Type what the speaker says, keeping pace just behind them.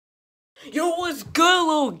Yo, what's good,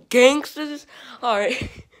 little gangsters? Alright,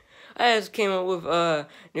 I just came up with a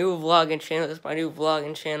new vlogging channel. This is my new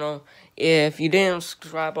vlogging channel. If you didn't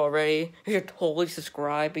subscribe already, you should totally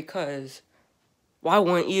subscribe because why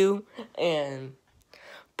wouldn't you?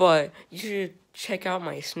 But you should check out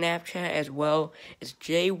my Snapchat as well. It's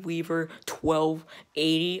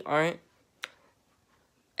jweaver1280. Alright,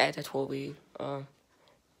 at the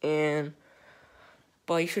 1280.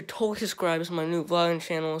 But you should totally subscribe. It's my new vlogging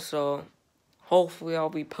channel, so hopefully I'll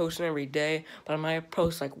be posting every day. But I might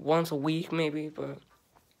post like once a week maybe, but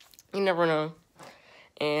you never know.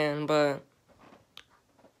 But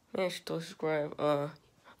yeah, you should totally subscribe.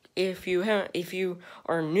 If you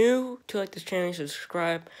are new to like this channel, you should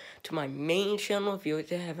subscribe to my main channel if you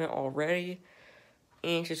haven't already.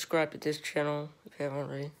 And subscribe to this channel if you haven't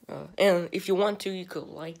already. And if you want to, you could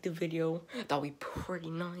like the video. That'll be pretty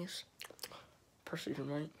nice. Precision,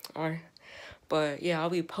 right? Alright. But yeah, I'll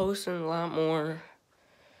be posting a lot more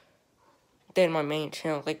than my main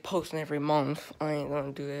channel. Like posting every month. I ain't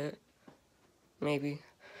gonna do that. Maybe.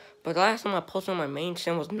 But the last time I posted on my main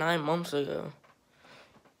channel was 9 months ago.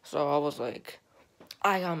 So I was like,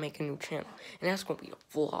 I gotta make a new channel. And that's gonna be a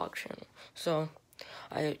vlog channel. So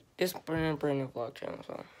this brand new vlog channel,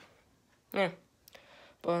 so yeah.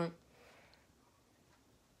 But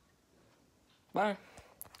bye.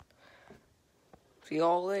 See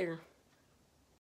y'all later.